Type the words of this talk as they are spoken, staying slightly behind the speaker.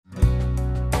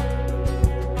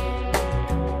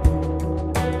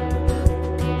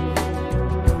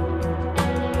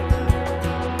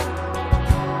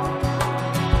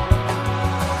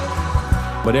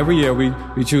But every year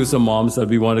we choose some moms that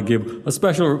we want to give a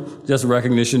special just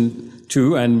recognition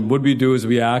to. And what we do is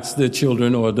we ask the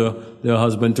children or their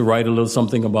husband to write a little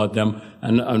something about them.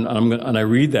 And I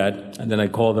read that, and then I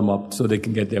call them up so they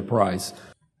can get their prize.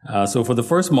 So for the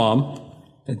first mom,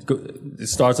 it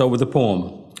starts out with a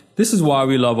poem. This is why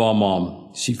we love our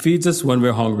mom. She feeds us when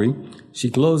we're hungry.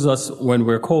 She clothes us when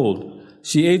we're cold.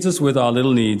 She aids us with our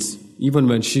little needs, even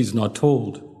when she's not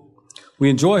told. We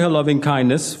enjoy her loving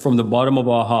kindness from the bottom of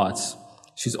our hearts.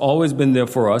 She's always been there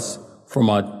for us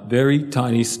from our very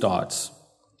tiny starts.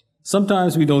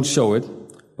 Sometimes we don't show it,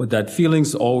 but that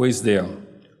feeling's always there.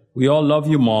 We all love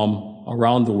you, Mom,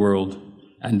 around the world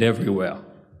and everywhere.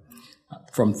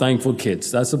 From Thankful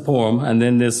Kids. That's a poem. And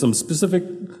then there's some specific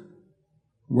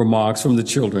remarks from the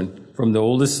children, from the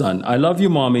oldest son. I love you,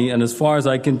 Mommy, and as far as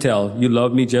I can tell, you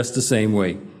love me just the same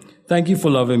way. Thank you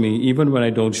for loving me, even when I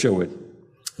don't show it.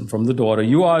 And from the daughter,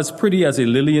 you are as pretty as a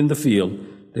lily in the field.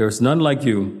 There is none like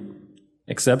you,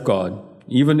 except God.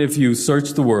 Even if you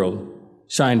search the world,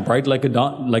 shine bright like a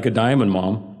diamond,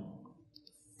 Mom.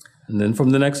 And then from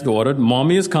the next daughter,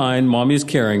 Mommy is kind, Mommy is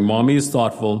caring, Mommy is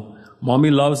thoughtful, Mommy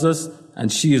loves us,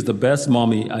 and she is the best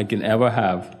Mommy I can ever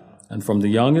have. And from the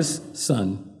youngest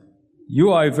son,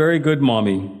 you are a very good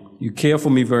Mommy. You care for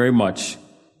me very much.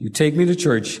 You take me to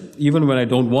church even when I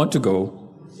don't want to go,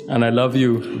 and I love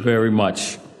you very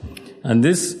much. And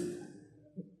this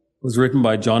was written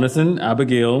by Jonathan,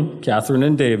 Abigail, Catherine,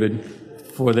 and David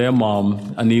for their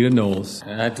mom, Anita Knowles.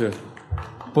 And I had to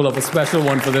pull up a special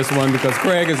one for this one because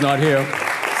Craig is not here,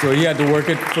 so he had to work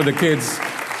it for the kids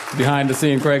behind the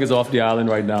scene. Craig is off the island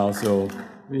right now, so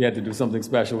we had to do something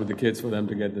special with the kids for them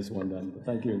to get this one done. But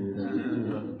thank you, Anita.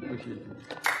 Appreciate it.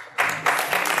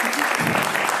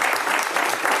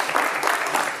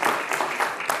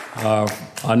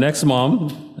 Our next mom,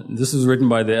 this is written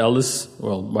by the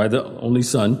by the only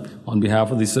son on behalf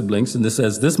of the siblings. And this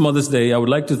says, this Mother's Day, I would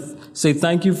like to say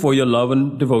thank you for your love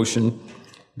and devotion.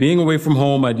 Being away from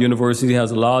home at university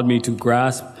has allowed me to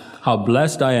grasp how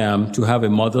blessed I am to have a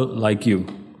mother like you.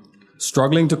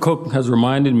 Struggling to cook has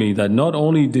reminded me that not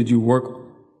only did you work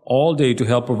all day to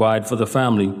help provide for the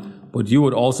family, but you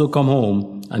would also come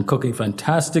home and cook a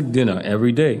fantastic dinner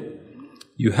every day.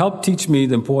 You helped teach me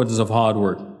the importance of hard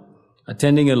work.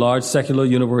 Attending a large secular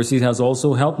university has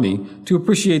also helped me to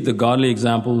appreciate the godly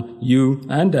example you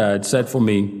and Dad set for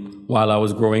me while I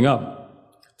was growing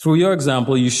up. Through your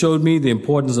example, you showed me the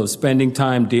importance of spending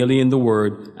time daily in the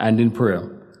Word and in prayer.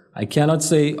 I cannot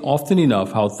say often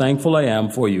enough how thankful I am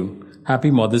for you.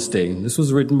 Happy Mother's Day. This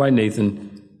was written by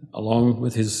Nathan, along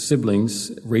with his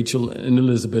siblings, Rachel and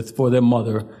Elizabeth, for their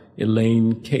mother,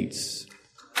 Elaine Cates. Is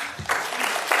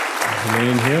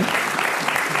Elaine here?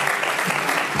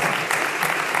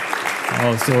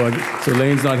 Oh, so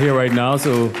Elaine's not here right now,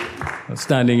 so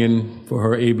standing in for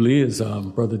her ably is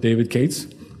Brother David Cates.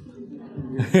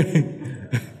 You'll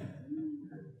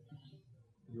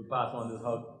pass on this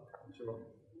hug. Sure.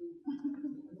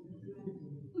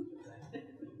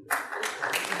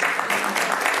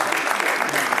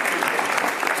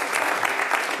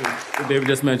 So David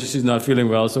just mentioned she's not feeling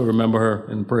well, so remember her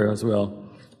in prayer as well,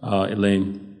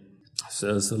 Elaine.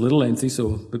 So it's a little lengthy,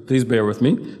 so please bear with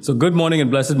me. So good morning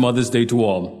and blessed Mother's Day to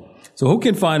all. So who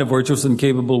can find a virtuous and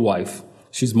capable wife?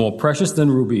 She's more precious than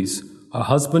rubies. Her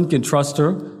husband can trust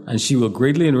her, and she will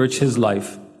greatly enrich his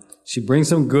life. She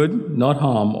brings him good, not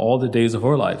harm, all the days of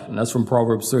her life. And that's from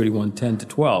Proverbs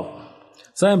 31:10-12.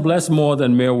 So I am blessed more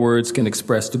than mere words can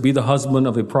express to be the husband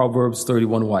of a Proverbs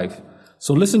 31 wife.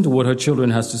 So listen to what her children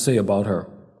has to say about her.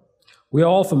 We are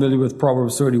all familiar with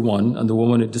Proverbs 31 and the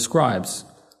woman it describes.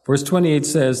 Verse 28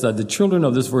 says that the children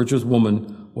of this virtuous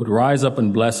woman would rise up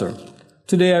and bless her.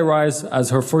 Today I rise as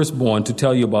her firstborn to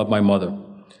tell you about my mother.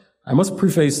 I must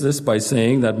preface this by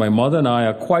saying that my mother and I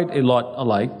are quite a lot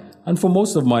alike, and for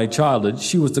most of my childhood,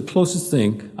 she was the closest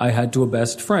thing I had to a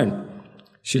best friend.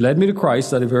 She led me to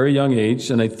Christ at a very young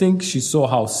age, and I think she saw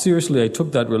how seriously I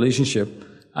took that relationship,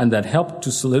 and that helped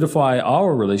to solidify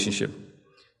our relationship.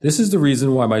 This is the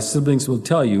reason why my siblings will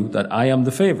tell you that I am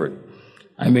the favorite.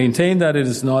 I maintain that it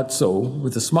is not so,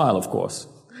 with a smile, of course.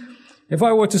 If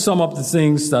I were to sum up the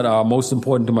things that are most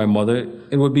important to my mother,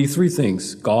 it would be three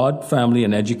things: God, family,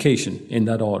 and education, in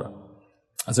that order.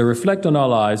 As I reflect on our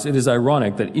lives, it is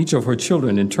ironic that each of her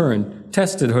children, in turn,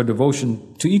 tested her devotion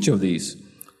to each of these.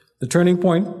 The turning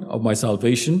point of my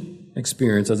salvation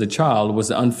experience as a child was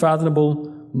the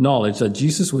unfathomable knowledge that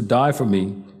Jesus would die for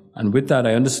me, and with that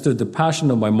I understood the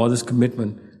passion of my mother's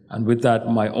commitment, and with that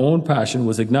my own passion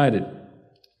was ignited.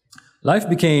 Life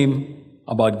became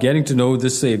about getting to know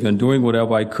this Savior and doing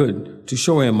whatever I could to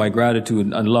show him my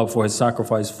gratitude and love for his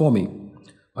sacrifice for me.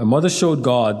 My mother showed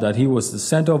God that He was the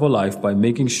center of her life by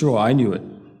making sure I knew it.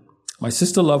 My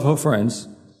sister loved her friends.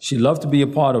 She loved to be a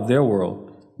part of their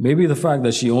world. Maybe the fact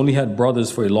that she only had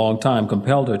brothers for a long time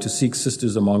compelled her to seek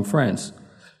sisters among friends.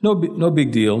 No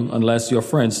big deal unless your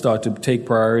friends start to take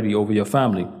priority over your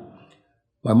family.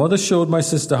 My mother showed my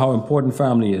sister how important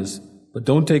family is, but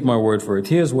don't take my word for it.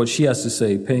 Here's what she has to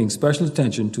say, paying special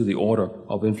attention to the order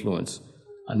of influence.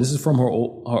 And this is from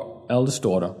her eldest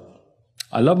daughter.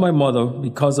 I love my mother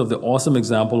because of the awesome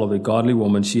example of a godly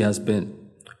woman she has been.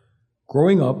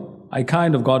 Growing up, I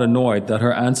kind of got annoyed that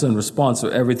her answer and response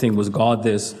to everything was God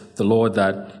this, the Lord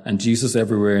that, and Jesus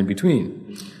everywhere in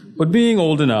between. But being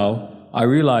older now, I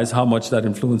realize how much that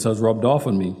influence has rubbed off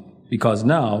on me, because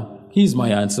now He's my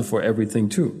answer for everything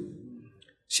too.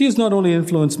 She has not only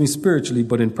influenced me spiritually,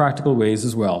 but in practical ways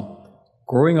as well.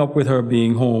 Growing up with her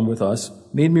being home with us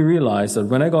made me realize that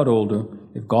when I got older,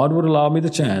 if God would allow me the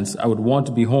chance, I would want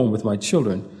to be home with my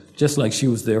children, just like she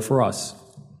was there for us.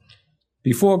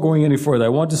 Before going any further, I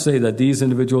want to say that these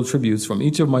individual tributes from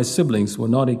each of my siblings were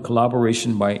not a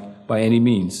collaboration by any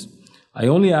means. I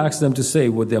only asked them to say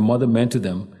what their mother meant to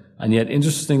them, and yet,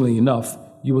 interestingly enough,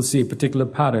 you will see a particular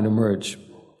pattern emerge.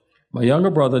 My younger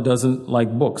brother doesn't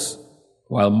like books.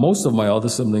 While most of my other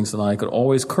siblings and I could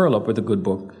always curl up with a good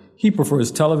book, he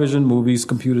prefers television, movies,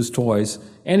 computers, toys,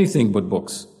 anything but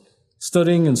books.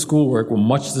 Studying and schoolwork were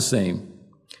much the same.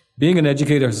 Being an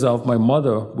educator herself, my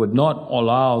mother would not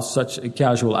allow such a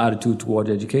casual attitude toward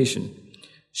education.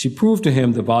 She proved to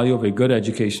him the value of a good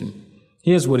education.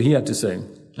 Here's what he had to say,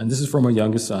 and this is from her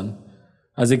youngest son.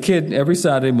 As a kid, every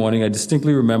Saturday morning, I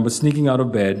distinctly remember sneaking out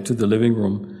of bed to the living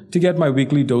room to get my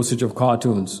weekly dosage of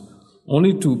cartoons,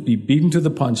 only to be beaten to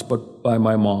the punch by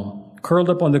my mom,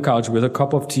 curled up on the couch with a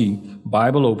cup of tea,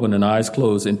 Bible open and eyes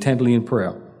closed, intently in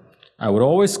prayer. I would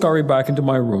always scurry back into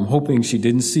my room, hoping she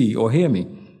didn't see or hear me,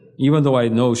 even though I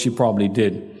know she probably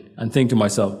did, and think to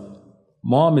myself,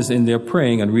 Mom is in there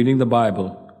praying and reading the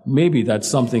Bible. Maybe that's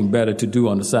something better to do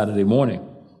on a Saturday morning.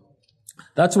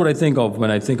 That's what I think of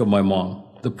when I think of my mom,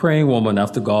 the praying woman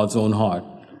after God's own heart,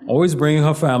 always bringing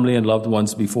her family and loved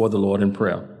ones before the Lord in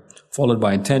prayer, followed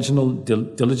by intentional,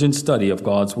 diligent study of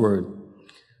God's Word.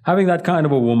 Having that kind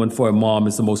of a woman for a mom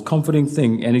is the most comforting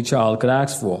thing any child could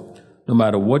ask for. No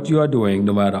matter what you are doing,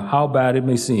 no matter how bad it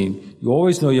may seem, you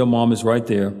always know your mom is right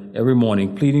there every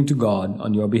morning pleading to God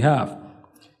on your behalf.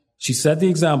 She set the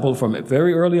example from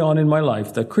very early on in my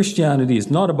life that Christianity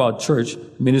is not about church,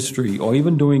 ministry, or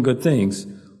even doing good things,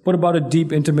 but about a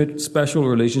deep, intimate, special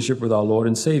relationship with our Lord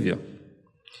and Savior.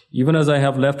 Even as I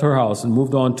have left her house and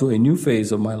moved on to a new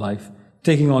phase of my life,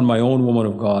 taking on my own woman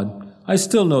of God, I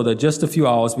still know that just a few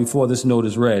hours before this note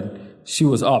is read, she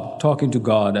was up talking to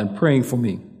God and praying for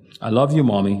me. I love you,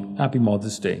 Mommy. Happy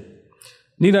Mother's Day.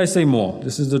 Need I say more?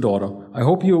 This is the daughter. I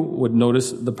hope you would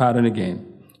notice the pattern again.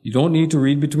 You don't need to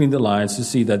read between the lines to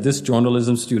see that this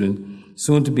journalism student,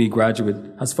 soon to be graduate,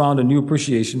 has found a new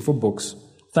appreciation for books,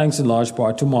 thanks in large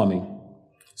part to Mommy.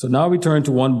 So now we turn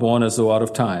to one born as though out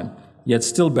of time, yet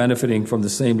still benefiting from the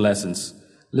same lessons.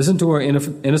 Listen to her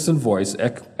innocent voice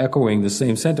echoing the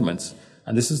same sentiments.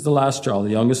 And this is the last child,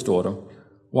 the youngest daughter.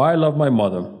 Why I love my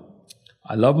mother.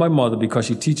 I love my mother because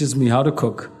she teaches me how to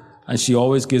cook, and she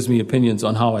always gives me opinions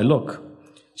on how I look.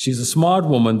 She's a smart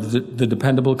woman, the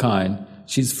dependable kind.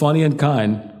 She's funny and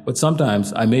kind, but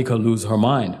sometimes I make her lose her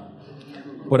mind.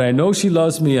 But I know she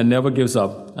loves me and never gives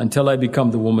up until I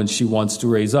become the woman she wants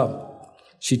to raise up.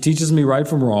 She teaches me right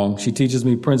from wrong. She teaches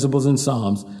me principles and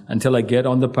psalms until I get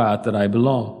on the path that I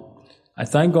belong. I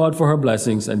thank God for her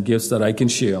blessings and gifts that I can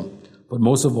share. But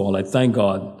most of all, I thank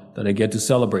God that I get to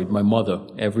celebrate my mother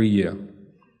every year.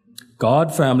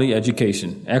 God, family,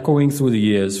 education, echoing through the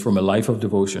years from a life of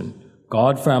devotion.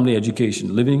 God, family,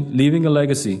 education, leaving a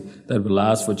legacy that will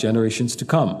last for generations to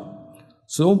come.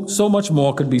 So much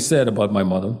more could be said about my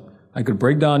mother. I could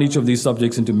break down each of these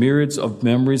subjects into myriads of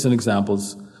memories and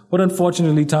examples, but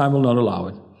unfortunately time will not allow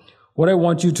it. What I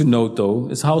want you to note, though,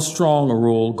 is how strong a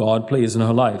role God plays in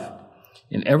her life.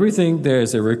 In everything, there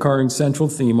is a recurring central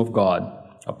theme of God,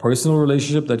 a personal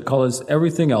relationship that colors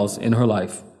everything else in her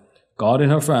life. God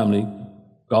in her family,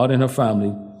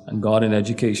 and God in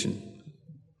education.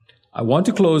 I want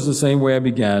to close the same way I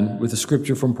began, with a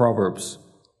scripture from Proverbs.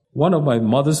 One of my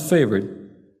mother's favorite,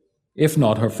 if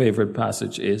not her favorite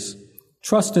passage is,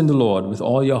 "Trust in the Lord with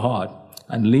all your heart,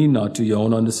 and lean not to your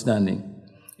own understanding.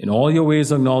 In all your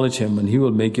ways acknowledge him, and he will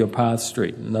make your path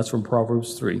straight." And that's from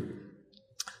Proverbs 3.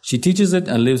 She teaches it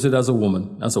and lives it as a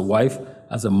woman, as a wife,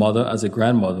 as a mother, as a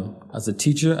grandmother, as a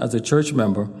teacher, as a church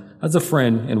member, as a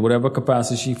friend, in whatever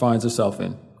capacity she finds herself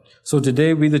in. So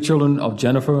today, we, the children of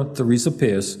Jennifer Theresa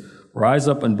Pierce, rise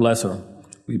up and bless her.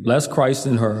 We bless Christ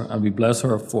in her, and we bless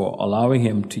her for allowing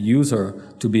him to use her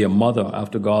to be a mother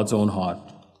after God's own heart.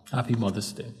 Happy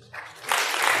Mother's Day.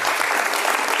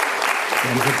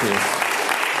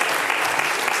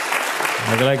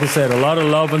 Like I said, a lot of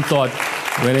love and thought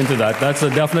went into that. That's a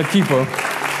definite keeper.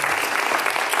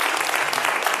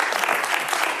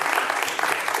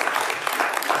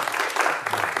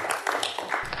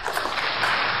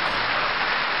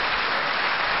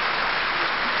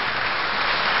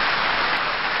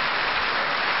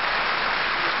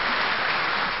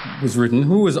 Was written,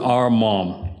 who is our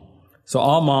mom? So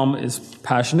our mom is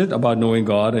passionate about knowing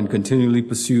God and continually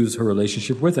pursues her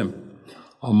relationship with him.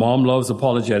 Our mom loves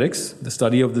apologetics, the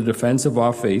study of the defense of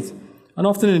our faith, and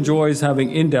often enjoys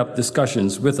having in-depth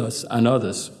discussions with us and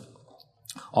others.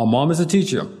 Our mom is a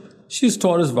teacher. She has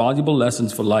taught us valuable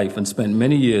lessons for life and spent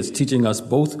many years teaching us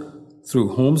both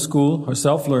through homeschool, her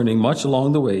self-learning much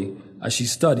along the way as she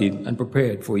studied and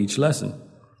prepared for each lesson.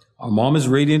 Our mom is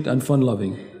radiant and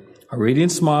fun-loving. Her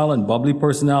radiant smile and bubbly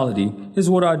personality is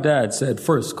what our dad said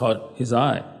first caught his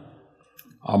eye.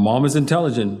 Our mom is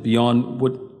intelligent beyond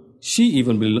what she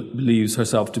even believes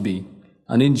herself to be,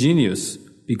 and ingenious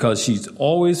because she's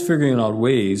always figuring out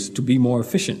ways to be more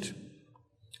efficient.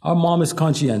 Our mom is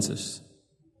conscientious.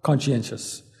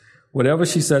 Whatever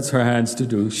she sets her hands to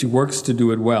do, she works to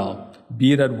do it well,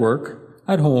 be it at work,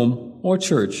 at home, or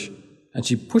church, and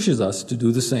she pushes us to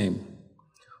do the same.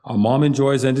 Our mom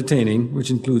enjoys entertaining, which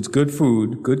includes good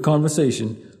food, good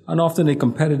conversation, and often a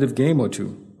competitive game or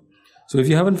two. So if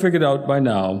you haven't figured out by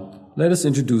now, let us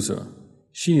introduce her.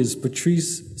 She is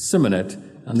Patrice Simonet,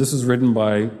 and this was written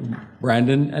by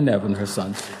Brandon and Evan, her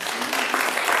sons.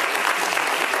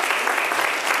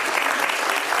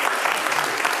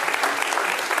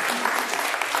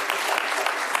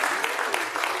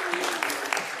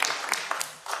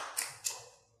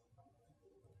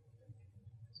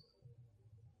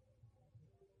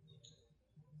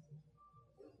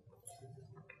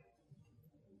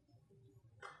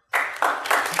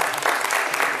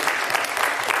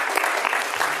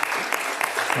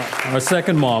 Our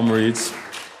second mom reads,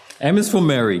 M is for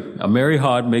Mary. A merry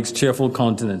heart makes cheerful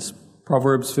countenance.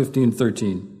 Proverbs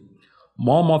 15:13.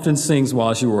 Mom often sings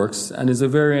while she works and is a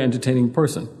very entertaining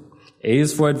person. A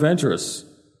is for adventurous.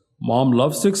 Mom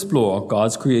loves to explore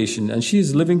God's creation, and she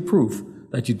is living proof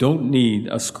that you don't need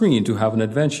a screen to have an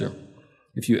adventure.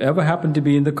 If you ever happen to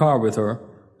be in the car with her,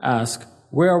 ask,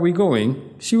 where are we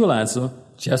going? She will answer,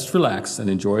 just relax and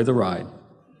enjoy the ride.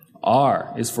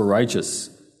 R is for righteous.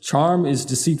 Charm is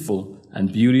deceitful,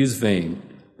 and beauty is vain.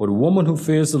 But a woman who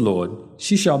fears the Lord,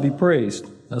 she shall be praised.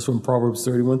 That's from Proverbs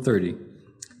 31:30.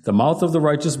 The mouth of the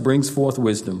righteous brings forth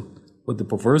wisdom, but the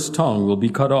perverse tongue will be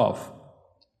cut off.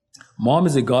 Mom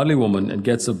is a godly woman and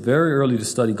gets up very early to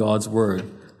study God's word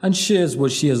and shares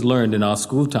what she has learned in our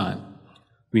school time.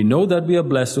 We know that we are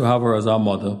blessed to have her as our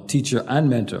mother, teacher,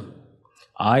 and mentor.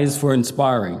 I is for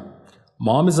inspiring.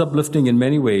 Mom is uplifting in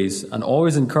many ways and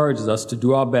always encourages us to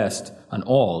do our best, and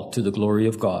all to the glory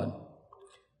of God.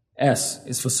 S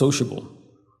is for sociable.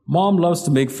 Mom loves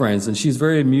to make friends, and she's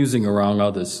very amusing around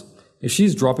others. If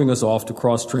she's dropping us off to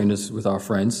cross-train us with our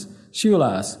friends, she will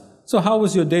ask, so how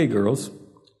was your day, girls?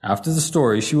 After the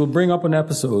story, she will bring up an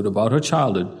episode about her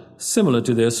childhood similar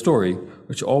to their story,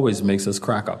 which always makes us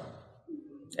crack up.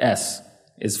 S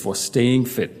is for staying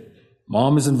fit.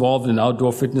 Mom is involved in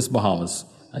outdoor fitness Bahamas,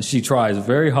 and she tries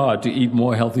very hard to eat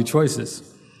more healthy choices.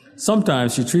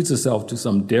 Sometimes she treats herself to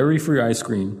some dairy-free ice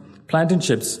cream, plantain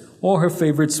chips, or her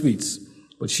favorite sweets,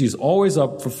 but she's always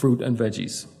up for fruit and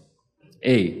veggies.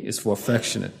 A is for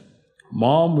affectionate.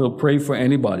 Mom will pray for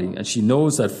anybody, and she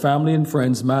knows that family and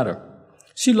friends matter.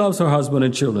 She loves her husband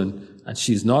and children, and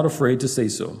she's not afraid to say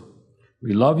so.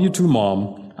 We love you too,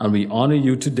 Mom, and we honor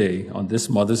you today on this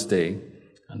Mother's Day.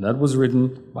 And that was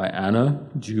written by Anna,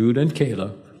 Jude, and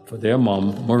Kayla for their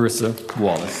mom, Marissa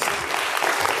Wallace.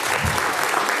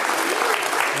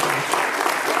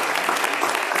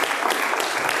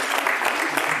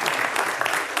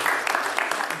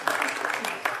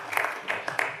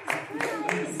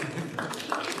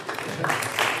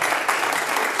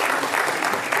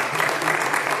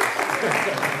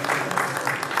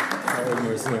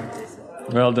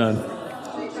 Well done.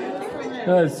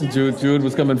 Jude. Jude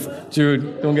was coming.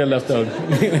 Jude, don't get left out.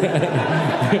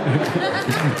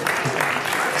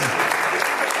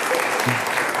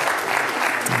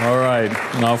 All right.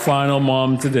 And our final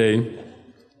mom today.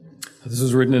 This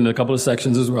was written in a couple of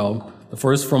sections as well. The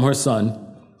first from her son.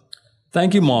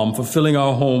 Thank you, Mom, for filling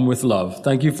our home with love.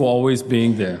 Thank you for always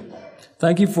being there.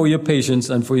 Thank you for your patience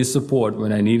and for your support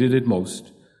when I needed it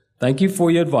most. Thank you for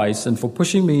your advice and for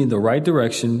pushing me in the right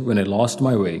direction when I lost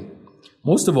my way.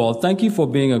 Most of all, thank you for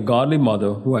being a godly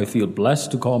mother who I feel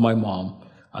blessed to call my mom.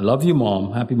 I love you,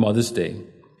 Mom. Happy Mother's Day.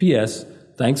 P.S.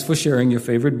 Thanks for sharing your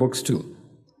favorite books, too.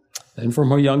 Then from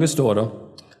her youngest daughter,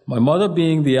 my mother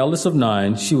being the eldest of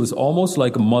 9, she was almost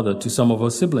like a mother to some of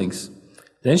her siblings.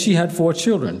 Then she had 4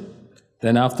 children.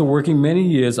 Then after working many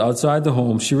years outside the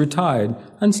home, she retired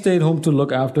and stayed home to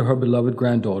look after her beloved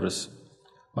granddaughters.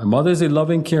 My mother is a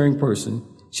loving, caring person.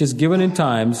 She has given in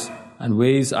times and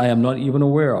ways I am not even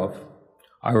aware of.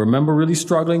 I remember really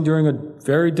struggling during a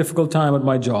very difficult time at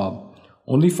my job,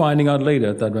 only finding out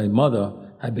later that my mother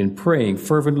had been praying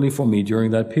fervently for me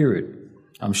during that period.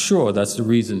 I'm sure that's the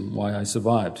reason why I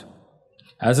survived.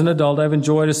 As an adult, I've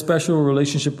enjoyed a special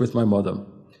relationship with my mother.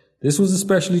 This was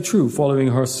especially true following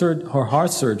her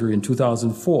heart surgery in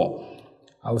 2004.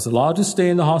 I was allowed to stay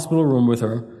in the hospital room with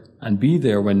her and be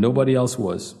there when nobody else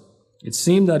was. It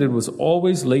seemed that it was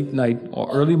always late night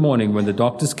or early morning when the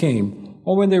doctors came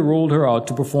or when they rolled her out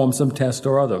to perform some test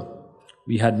or other.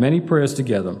 We had many prayers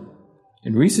together.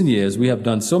 In recent years, we have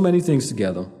done so many things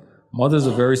together. Mother's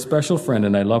a very special friend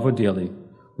and I love her dearly.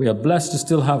 We are blessed to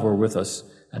still have her with us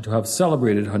and to have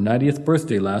celebrated her 90th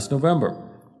birthday last November.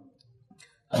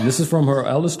 And this is from her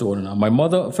eldest daughter now. My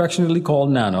mother, affectionately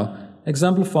called Nana,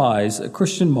 exemplifies a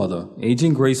Christian mother,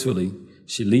 aging gracefully.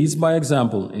 She leads by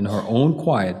example in her own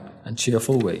quiet and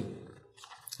cheerful way.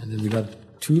 And then we got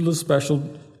 2 little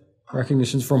special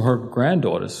recognitions from her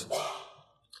granddaughters.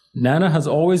 Nana has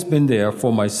always been there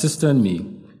for my sister and me.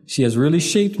 She has really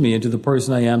shaped me into the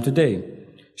person I am today.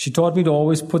 She taught me to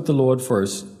always put the Lord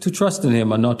first, to trust in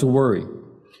Him and not to worry.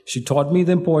 She taught me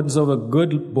the importance of a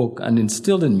good book and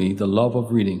instilled in me the love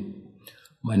of reading.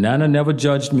 My Nana never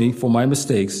judged me for my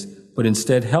mistakes, but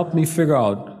instead helped me figure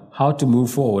out how to move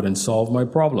forward and solve my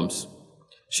problems.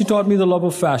 She taught me the love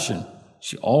of fashion.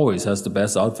 She always has the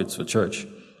best outfits for church.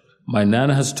 My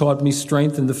Nana has taught me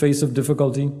strength in the face of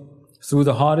difficulty. Through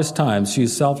the hardest times, she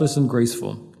is selfless and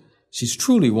graceful. She's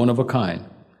truly one of a kind.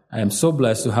 I am so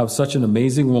blessed to have such an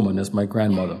amazing woman as my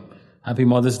grandmother. Happy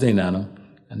Mother's Day, Nana.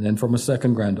 And then from a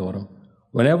second granddaughter.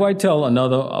 Whenever I tell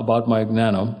another about my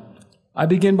Nana, I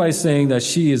begin by saying that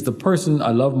she is the person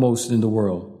I love most in the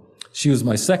world. She was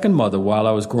my second mother while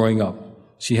I was growing up.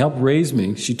 She helped raise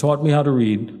me. She taught me how to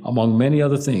read, among many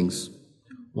other things.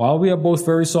 While we are both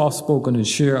very soft-spoken and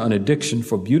share an addiction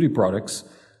for beauty products,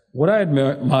 what I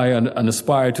admire and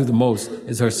aspire to the most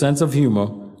is her sense of humor,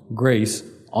 grace,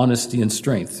 honesty, and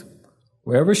strength.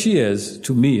 Wherever she is,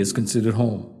 to me, is considered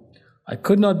home. I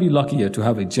could not be luckier to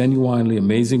have a genuinely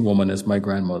amazing woman as my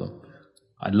grandmother.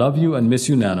 I love you and miss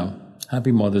you, Nana.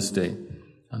 Happy Mother's Day.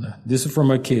 And this is from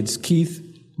her kids, Keith,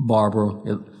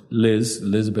 Barbara, Liz,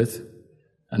 Elizabeth,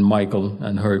 and Michael,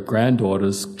 and her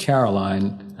granddaughters,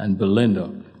 Caroline and Belinda.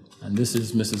 And this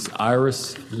is Mrs.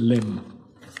 Iris Lim.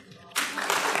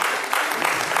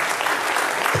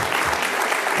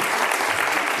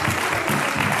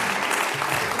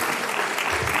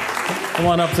 Come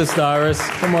on up, Sister Iris.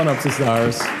 Come on up, Sister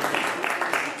Iris.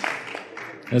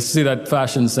 Let's see that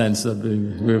fashion sense that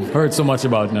we've heard so much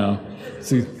about now.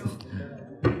 See.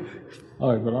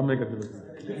 All right, but I'll make it.